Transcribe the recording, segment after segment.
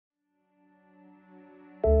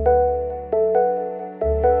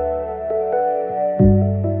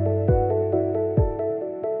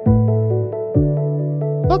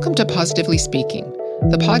Welcome to Positively Speaking,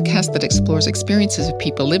 the podcast that explores experiences of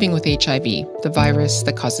people living with HIV, the virus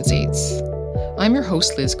that causes AIDS. I'm your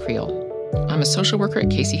host, Liz Creel. I'm a social worker at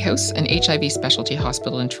Casey House, an HIV specialty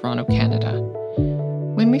hospital in Toronto, Canada.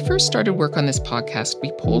 When we first started work on this podcast,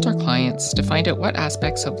 we polled our clients to find out what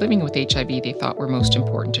aspects of living with HIV they thought were most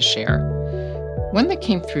important to share. One that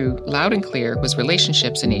came through loud and clear was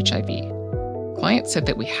relationships in HIV. Clients said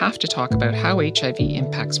that we have to talk about how HIV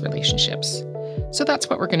impacts relationships. So that's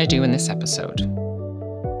what we're going to do in this episode.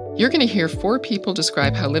 You're going to hear 4 people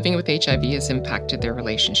describe how living with HIV has impacted their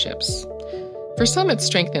relationships. For some, it's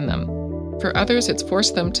strengthened them. For others, it's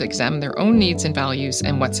forced them to examine their own needs and values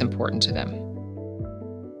and what's important to them.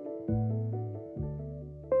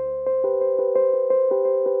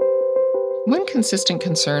 One consistent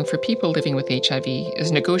concern for people living with HIV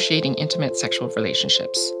is negotiating intimate sexual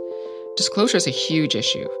relationships. Disclosure is a huge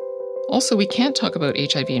issue. Also, we can't talk about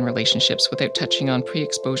HIV in relationships without touching on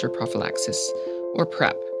pre-exposure prophylaxis, or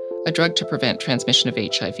PrEP, a drug to prevent transmission of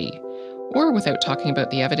HIV, or without talking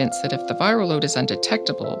about the evidence that if the viral load is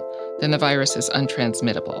undetectable, then the virus is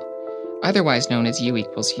untransmittable, otherwise known as U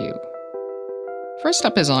equals U. First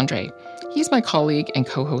up is Andre. He's my colleague and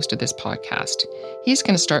co-host of this podcast. He's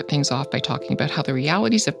going to start things off by talking about how the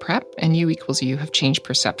realities of PrEP and U equals U have changed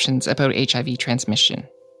perceptions about HIV transmission.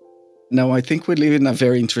 Now, I think we live in a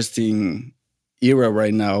very interesting era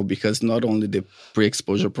right now because not only the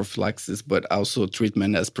pre-exposure prophylaxis, but also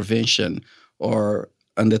treatment as prevention or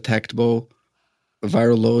undetectable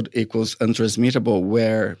viral load equals untransmittable,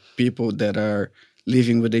 where people that are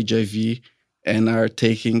living with HIV and are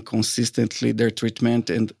taking consistently their treatment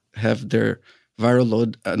and have their viral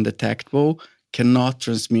load undetectable cannot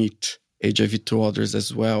transmit HIV to others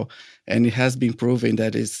as well. And it has been proven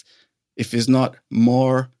that if it's not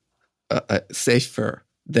more safer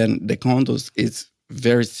than the condoms, it's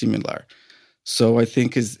very similar. So I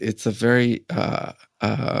think it's a very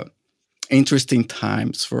interesting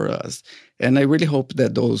times for us, and I really hope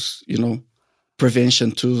that those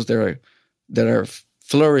prevention tools that are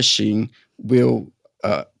flourishing will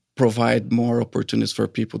provide more opportunities for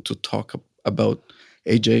people to talk about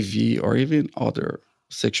HIV or even other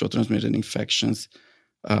sexual transmitted infections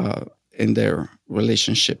in their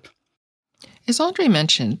relationship. As Andre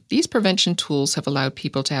mentioned, these prevention tools have allowed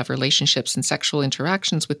people to have relationships and sexual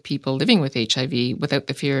interactions with people living with HIV without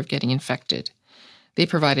the fear of getting infected. They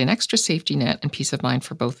provide an extra safety net and peace of mind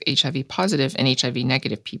for both HIV positive and HIV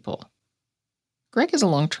negative people. Greg is a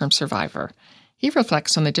long-term survivor. He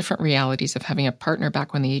reflects on the different realities of having a partner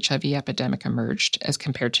back when the HIV epidemic emerged as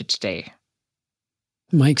compared to today.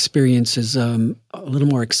 My experience is a little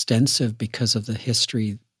more extensive because of the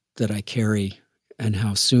history that I carry and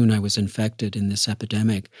how soon I was infected in this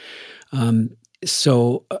epidemic.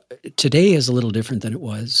 So today is a little different than it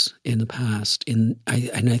was in the past. And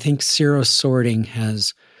I think serosorting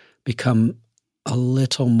has become a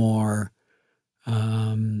little more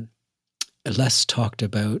less talked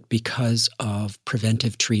about because of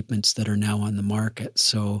preventive treatments that are now on the market.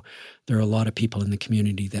 So there are a lot of people in the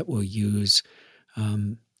community that will use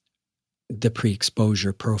the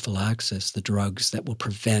pre-exposure prophylaxis, the drugs that will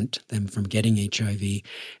prevent them from getting HIV.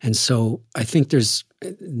 And so I think there's,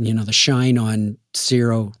 the shine on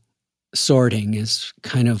serosorting is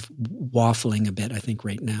kind of waffling a bit, I think,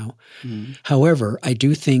 right now. Mm. However, I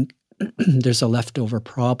do think there's a leftover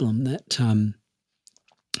problem that,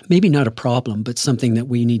 maybe not a problem, but something that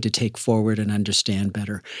we need to take forward and understand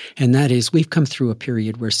better. And that is, we've come through a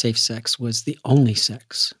period where safe sex was the only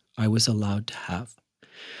sex I was allowed to have.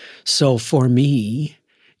 So for me,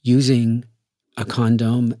 using a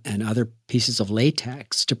condom and other pieces of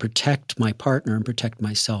latex to protect my partner and protect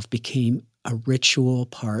myself became a ritual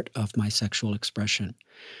part of my sexual expression.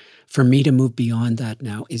 For me to move beyond that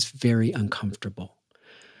now is very uncomfortable.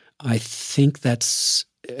 I think that's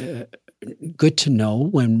good to know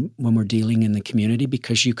when we're dealing in the community,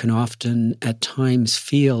 because you can often at times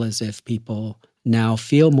feel as if people now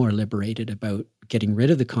feel more liberated about getting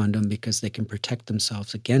rid of the condom because they can protect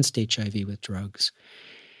themselves against HIV with drugs.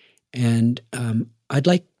 And I'd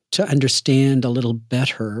like to understand a little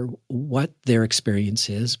better what their experience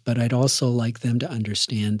is, but I'd also like them to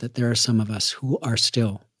understand that there are some of us who are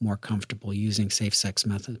still more comfortable using safe sex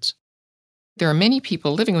methods. There are many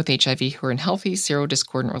people living with HIV who are in healthy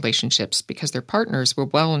serodiscordant relationships because their partners were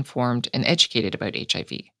well-informed and educated about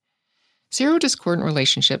HIV. Serodiscordant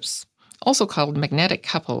relationships, also called magnetic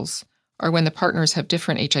couples, are when the partners have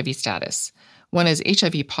different HIV status. One is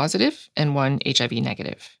HIV positive and one HIV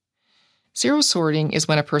negative. Serosorting is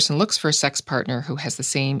when a person looks for a sex partner who has the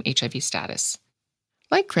same HIV status.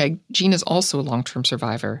 Like Greg, Jean is also a long-term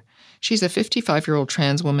survivor. She's a 55-year-old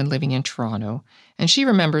trans woman living in Toronto, and she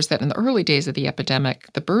remembers that in the early days of the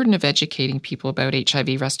epidemic, the burden of educating people about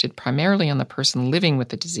HIV rested primarily on the person living with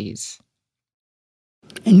the disease.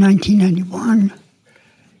 In 1991,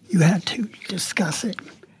 you had to discuss it,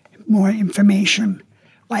 more information.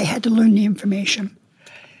 Well, I had to learn the information.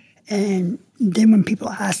 And then when people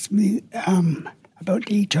asked me about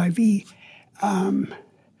the HIV,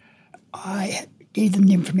 I gave them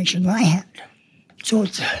the information that I had. So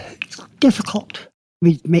it's difficult.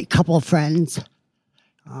 We made a couple of friends.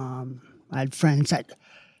 I had friends that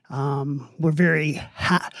were very,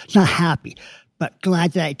 not happy, but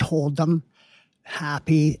glad that I told them.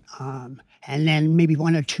 Happy. And then maybe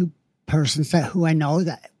one or two persons who I know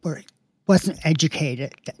that wasn't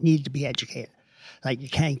educated, that needed to be educated. Like you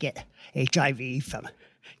can't get HIV from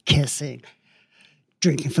kissing,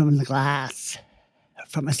 drinking from the glass,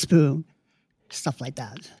 from a spoon, stuff like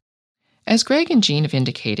that. As Greg and Jean have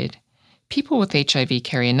indicated, people with HIV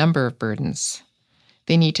carry a number of burdens.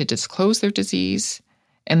 They need to disclose their disease,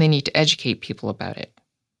 and they need to educate people about it.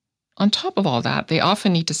 On top of all that, they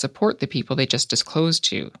often need to support the people they just disclosed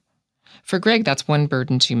to. For Greg, that's one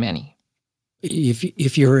burden too many.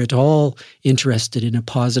 If you're at all interested in a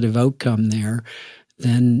positive outcome there,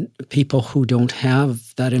 then people who don't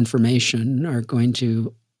have that information are going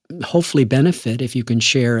to hopefully benefit if you can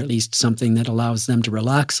share at least something that allows them to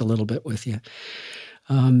relax a little bit with you.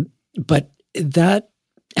 But that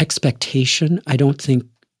expectation, I don't think,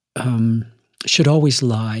 should always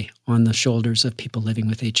lie on the shoulders of people living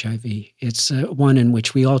with HIV. It's one in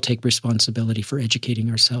which we all take responsibility for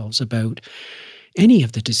educating ourselves about any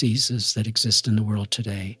of the diseases that exist in the world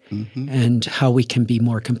today, and how we can be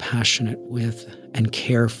more compassionate with and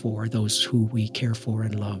care for those who we care for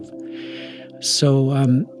and love. So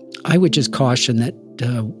I would just caution that,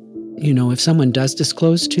 if someone does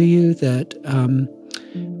disclose to you that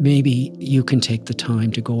maybe you can take the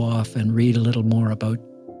time to go off and read a little more about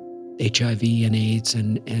HIV and AIDS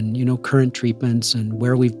and current treatments and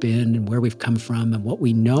where we've been and where we've come from and what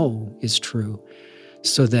we know is true,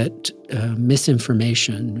 so that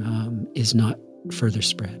misinformation is not further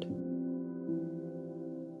spread.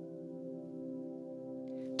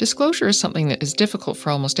 Disclosure is something that is difficult for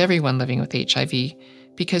almost everyone living with HIV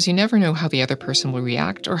because you never know how the other person will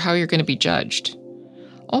react or how you're going to be judged.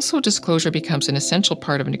 Also, disclosure becomes an essential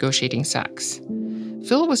part of negotiating sex.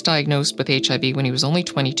 Phil was diagnosed with HIV when he was only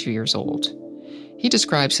 22 years old. He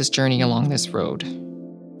describes his journey along this road.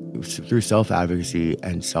 Through self-advocacy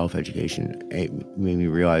and self-education, it made me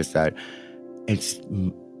realize that it's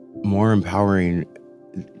more empowering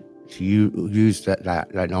to use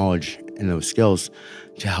that knowledge and those skills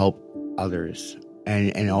to help others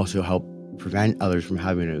and also help prevent others from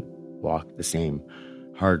having to walk the same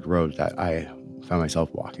hard road that I found myself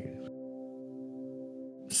walking.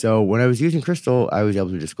 So when I was using Crystal, I was able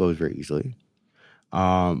to disclose very easily.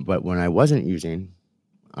 But when I wasn't using,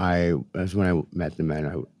 that's when I met the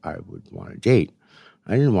men I would want to date.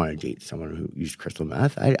 I didn't want to date someone who used crystal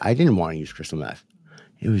meth. I didn't want to use crystal meth.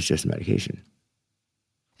 It was just medication.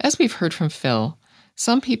 As we've heard from Phil,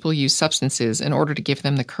 some people use substances in order to give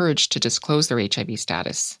them the courage to disclose their HIV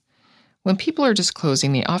status. When people are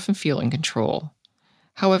disclosing, they often feel in control.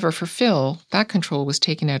 However, for Phil, that control was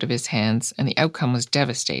taken out of his hands and the outcome was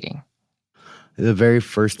devastating. The very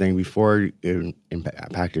first thing, before it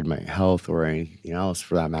impacted my health or anything else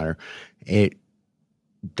for that matter, it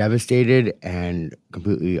devastated and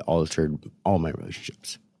completely altered all my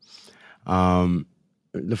relationships. The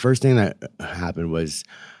first thing that happened was,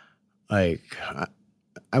 I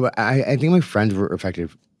think my friends were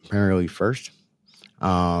affected primarily first.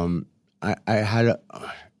 I had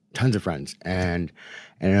tons of friends and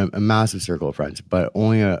a massive circle of friends, but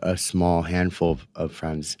only a small handful of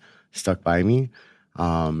friends stuck by me.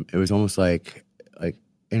 It was almost like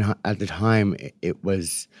at the time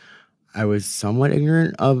I was somewhat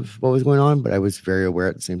ignorant of what was going on, but I was very aware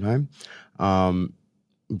at the same time.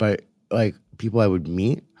 But like people I would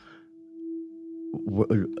meet,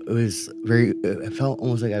 it felt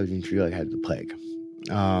almost like I was being treated like I had the plague.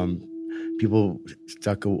 People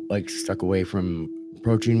stuck away from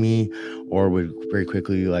approaching me, or would very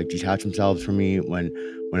quickly detach themselves from me when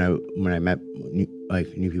I met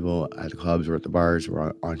new people at the clubs or at the bars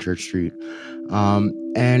or on Church Street.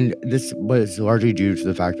 And this was largely due to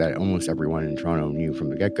the fact that almost everyone in Toronto knew from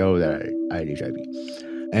the get-go that I had HIV.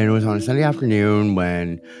 And it was on a Sunday afternoon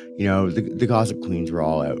when, the gossip queens were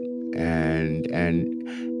all out. And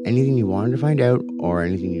anything you wanted to find out or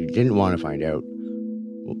anything you didn't want to find out,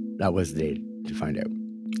 well, that was the day to find out.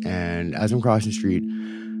 And as I'm crossing the street,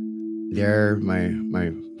 there,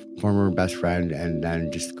 my former best friend and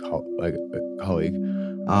then just a colleague,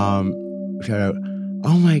 shout out,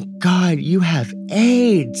 "Oh my God, you have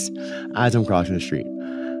AIDS!" as I'm crossing the street.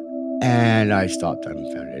 And I stopped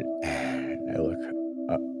dumbfounded and I look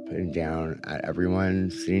up and down at everyone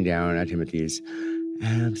sitting down at Timothy's.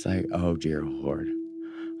 And I'm just like, oh dear Lord.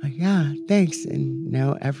 Like, yeah, thanks. And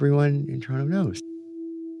now everyone in Toronto knows.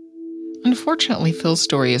 Unfortunately, Phil's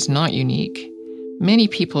story is not unique. Many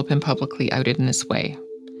people have been publicly outed in this way.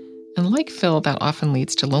 And like Phil, that often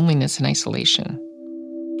leads to loneliness and isolation.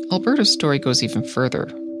 Alberto's story goes even further.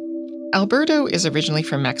 Alberto is originally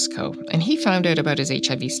from Mexico, and he found out about his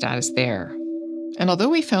HIV status there. And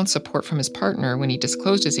although he found support from his partner when he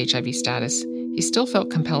disclosed his HIV status, he still felt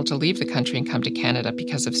compelled to leave the country and come to Canada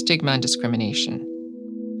because of stigma and discrimination.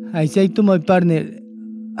 I said to my partner,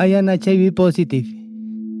 I am HIV positive.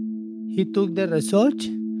 He took the results,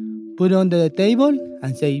 put it on the table,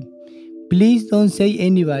 and said, please don't say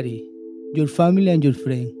anybody, your family and your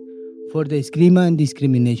friend, for the stigma and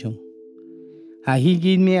discrimination. He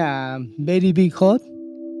gave me a very big hug.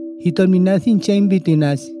 He told me nothing changed between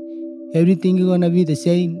us. Everything is going to be the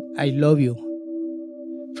same. I love you.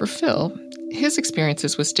 For Phil, his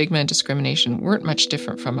experiences with stigma and discrimination weren't much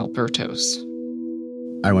different from Alberto's.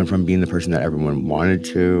 I went from being the person that everyone wanted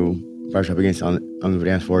to brush up against on the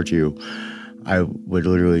dance floor to I would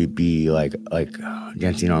literally be like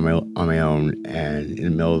dancing on my own and in the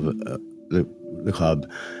middle of the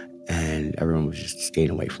club, and everyone was just staying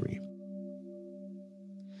away from me.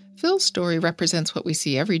 Phil's story represents what we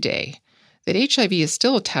see every day, that HIV is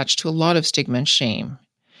still attached to a lot of stigma and shame.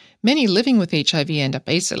 Many living with HIV end up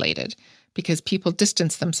isolated because people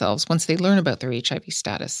distance themselves once they learn about their HIV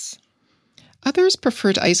status. Others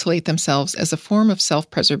prefer to isolate themselves as a form of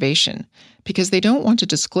self-preservation because they don't want to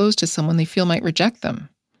disclose to someone they feel might reject them.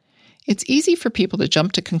 It's easy for people to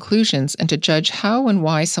jump to conclusions and to judge how and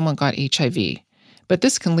why someone got HIV, but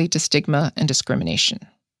this can lead to stigma and discrimination.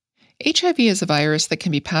 HIV is a virus that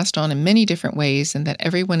can be passed on in many different ways and that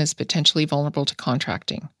everyone is potentially vulnerable to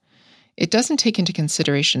contracting. It doesn't take into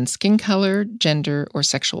consideration skin color, gender, or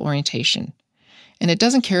sexual orientation. And it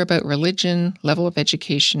doesn't care about religion, level of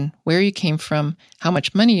education, where you came from, how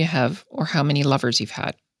much money you have, or how many lovers you've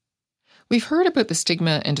had. We've heard about the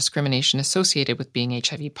stigma and discrimination associated with being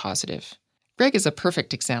HIV positive. Greg is a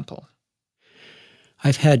perfect example.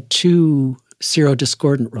 I've had 2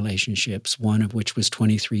 serodiscordant relationships, one of which was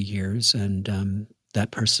 23 years, and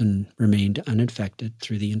that person remained uninfected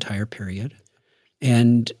through the entire period.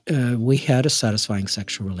 And we had a satisfying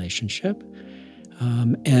sexual relationship.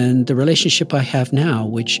 And the relationship I have now,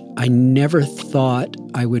 which I never thought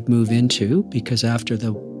I would move into, because after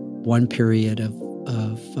the one period of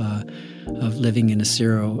living in a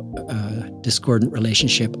discordant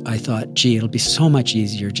relationship, I thought, gee, it'll be so much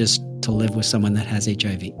easier just to live with someone that has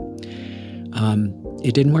HIV.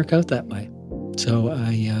 It didn't work out that way. So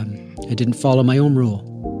I didn't follow my own rule.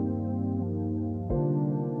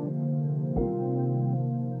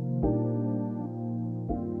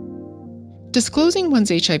 Disclosing one's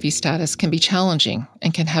HIV status can be challenging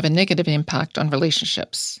and can have a negative impact on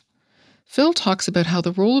relationships. Phil talks about how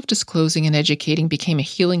the role of disclosing and educating became a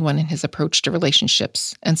healing one in his approach to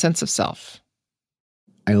relationships and sense of self.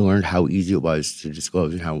 I learned how easy it was to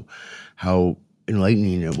disclose and how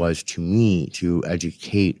enlightening it was to me to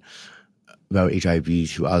educate about HIV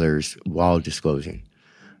to others while disclosing.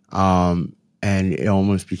 And it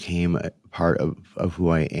almost became a part of who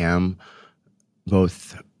I am,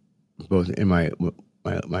 both in my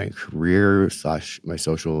career / my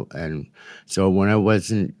social. And so when I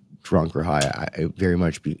wasn't drunk or high, I very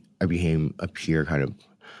much I became a peer kind of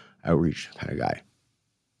outreach kind of guy.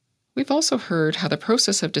 We've also heard how the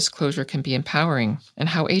process of disclosure can be empowering and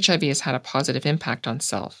how HIV has had a positive impact on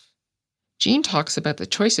self. Jean talks about the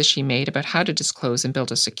choices she made about how to disclose and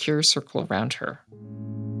build a secure circle around her.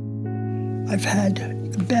 I've had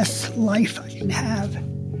the best life I can have.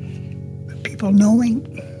 People knowing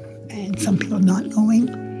and some people not knowing.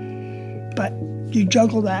 But you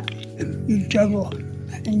juggle that. You juggle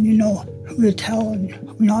and you know who to tell and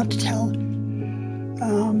who not to tell.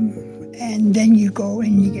 And then you go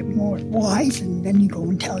and you get more wise, and then you go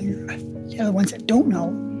and tell the other ones that don't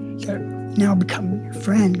know, that now become your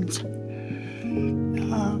friends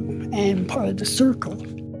and part of the circle.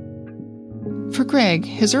 For Greg,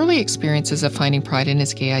 his early experiences of finding pride in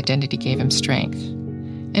his gay identity gave him strength.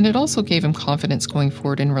 And it also gave him confidence going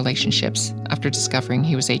forward in relationships after discovering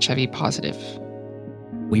he was HIV positive.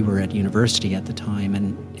 We were at university at the time,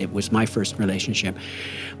 and it was my first relationship.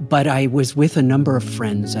 But I was with a number of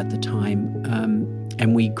friends at the time,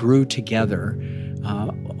 and we grew together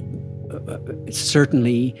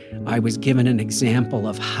certainly I was given an example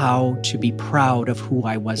of how to be proud of who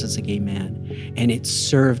I was as a gay man. And it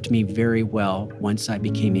served me very well once I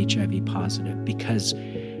became HIV positive, because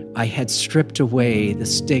I had stripped away the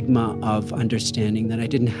stigma of understanding that I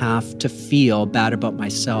didn't have to feel bad about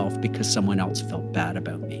myself because someone else felt bad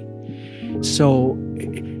about me. So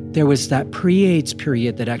there was that pre-AIDS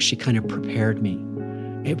period that actually kind of prepared me.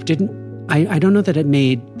 It didn't, I don't know that it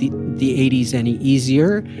made the 80s any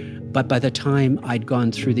easier, but by the time I'd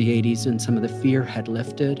gone through the 80s and some of the fear had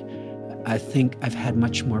lifted, I think I've had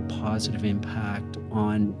much more positive impact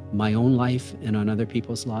on my own life and on other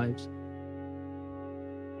people's lives.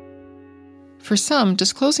 For some,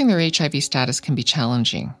 disclosing their HIV status can be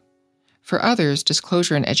challenging. For others,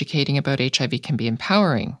 disclosure and educating about HIV can be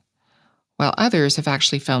empowering, while others have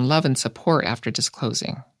actually found love and support after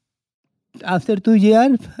disclosing. After 2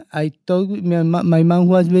 years, I talked with my mom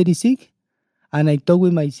was very sick, and I talked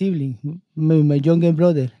with my sibling, my younger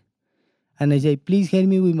brother. And I said, please help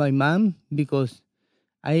me with my mom because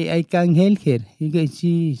I can't help her because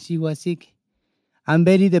she was sick. I'm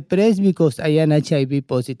very depressed because I am HIV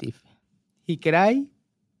positive. He cried.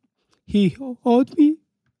 He hugged me.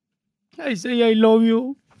 I say, I love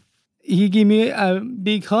you. He gave me a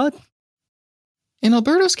big hug. In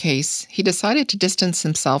Alberto's case, he decided to distance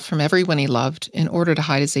himself from everyone he loved in order to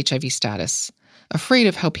hide his HIV status, afraid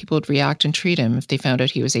of how people would react and treat him if they found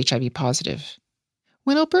out he was HIV positive.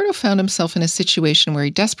 When Alberto found himself in a situation where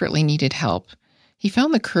he desperately needed help, he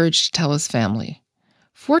found the courage to tell his family.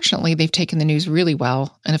 Fortunately, they've taken the news really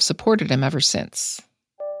well and have supported him ever since.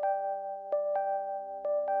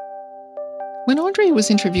 When Andre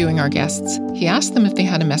was interviewing our guests, he asked them if they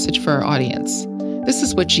had a message for our audience. This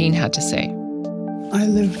is what Jean had to say. I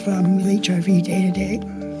live with HIV day to day,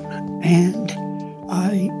 and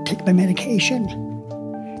I take my medication,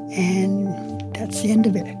 and that's the end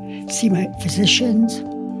of it. See my physicians,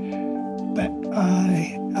 but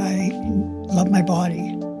I love my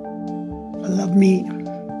body. I love me.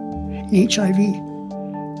 In HIV,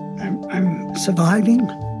 I'm surviving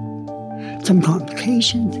some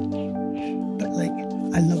complications, but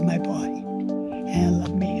I love my body, and I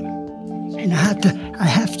love me, and I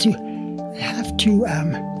have to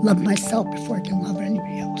love myself before I can love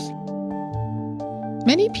anybody else.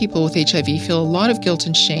 Many people with HIV feel a lot of guilt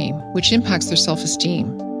and shame, which impacts their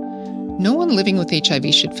self-esteem. No one living with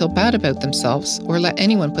HIV should feel bad about themselves or let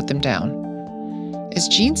anyone put them down. As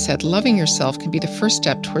Jean said, loving yourself can be the first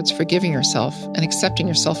step towards forgiving yourself and accepting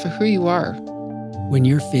yourself for who you are. When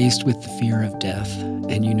you're faced with the fear of death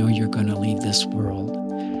and you know you're going to leave this world,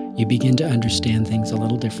 you begin to understand things a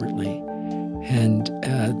little differently. And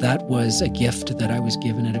that was a gift that I was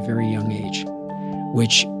given at a very young age,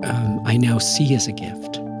 which I now see as a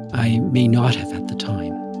gift. I may not have at the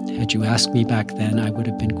time. Had you asked me back then, I would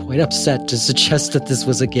have been quite upset to suggest that this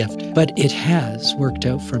was a gift. But it has worked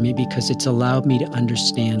out for me because it's allowed me to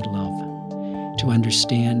understand love, to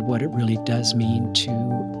understand what it really does mean to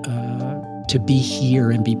be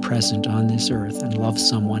here and be present on this earth and love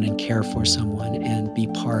someone and care for someone and be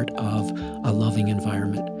part of a loving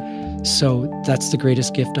environment. So that's the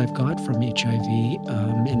greatest gift I've got from HIV,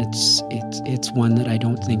 and it's one that I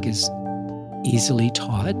don't think is easily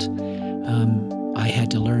taught. I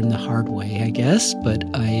had to learn the hard way, I guess, but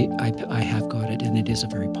I have got it, and it is a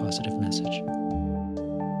very positive message.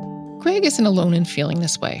 Greg isn't alone in feeling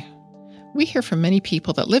this way. We hear from many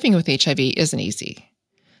people that living with HIV isn't easy.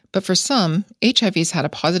 But for some, HIV has had a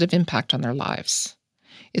positive impact on their lives.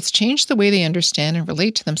 It's changed the way they understand and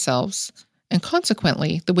relate to themselves, and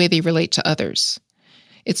consequently, the way they relate to others.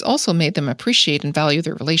 It's also made them appreciate and value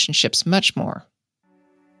their relationships much more.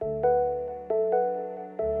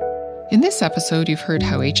 In this episode, you've heard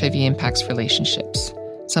how HIV impacts relationships,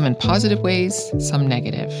 some in positive ways, some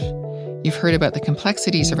negative. You've heard about the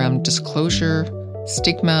complexities around disclosure,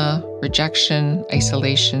 stigma, rejection,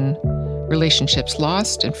 isolation, relationships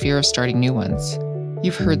lost, and fear of starting new ones.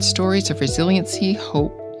 You've heard stories of resiliency,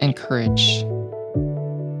 hope, and courage.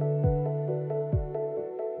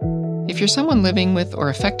 If you're someone living with or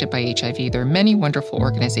affected by HIV, there are many wonderful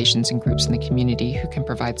organizations and groups in the community who can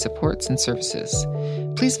provide supports and services.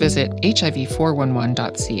 Please visit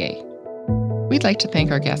hiv411.ca. We'd like to thank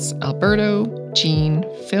our guests Alberto, Jean,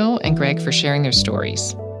 Phil, and Greg for sharing their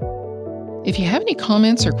stories. If you have any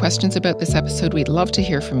comments or questions about this episode, we'd love to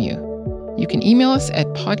hear from you. You can email us at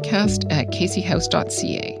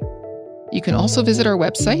podcast@caseyhouse.ca. You can also visit our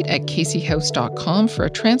website at caseyhouse.com for a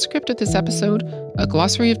transcript of this episode, a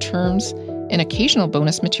glossary of terms, and occasional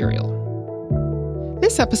bonus material.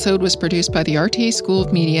 This episode was produced by the RTA School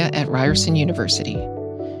of Media at Ryerson University.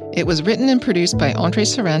 It was written and produced by Andre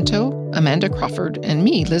Sorrento, Amanda Crawford, and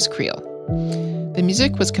me, Liz Creel. The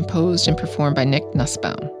music was composed and performed by Nick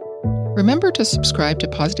Nussbaum. Remember to subscribe to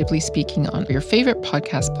Positively Speaking on your favorite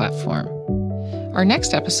podcast platform. Our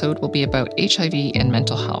next episode will be about HIV and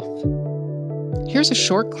mental health. Here's a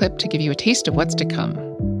short clip to give you a taste of what's to come.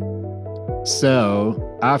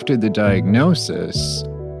 So, after the diagnosis,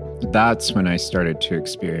 that's when I started to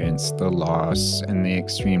experience the loss and the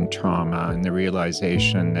extreme trauma and the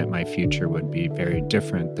realization that my future would be very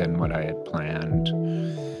different than what I had planned.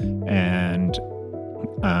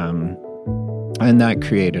 And that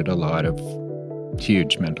created a lot of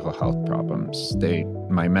huge mental health problems.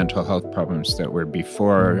 My mental health problems that were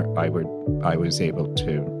before, I was able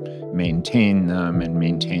to maintain them and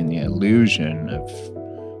maintain the illusion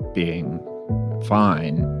of being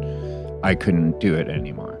fine. I couldn't do it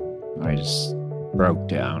anymore. I just broke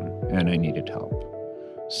down and I needed help.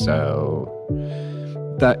 So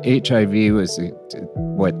that HIV was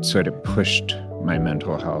what sort of pushed my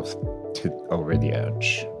mental health over the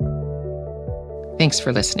edge. Thanks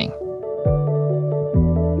for listening.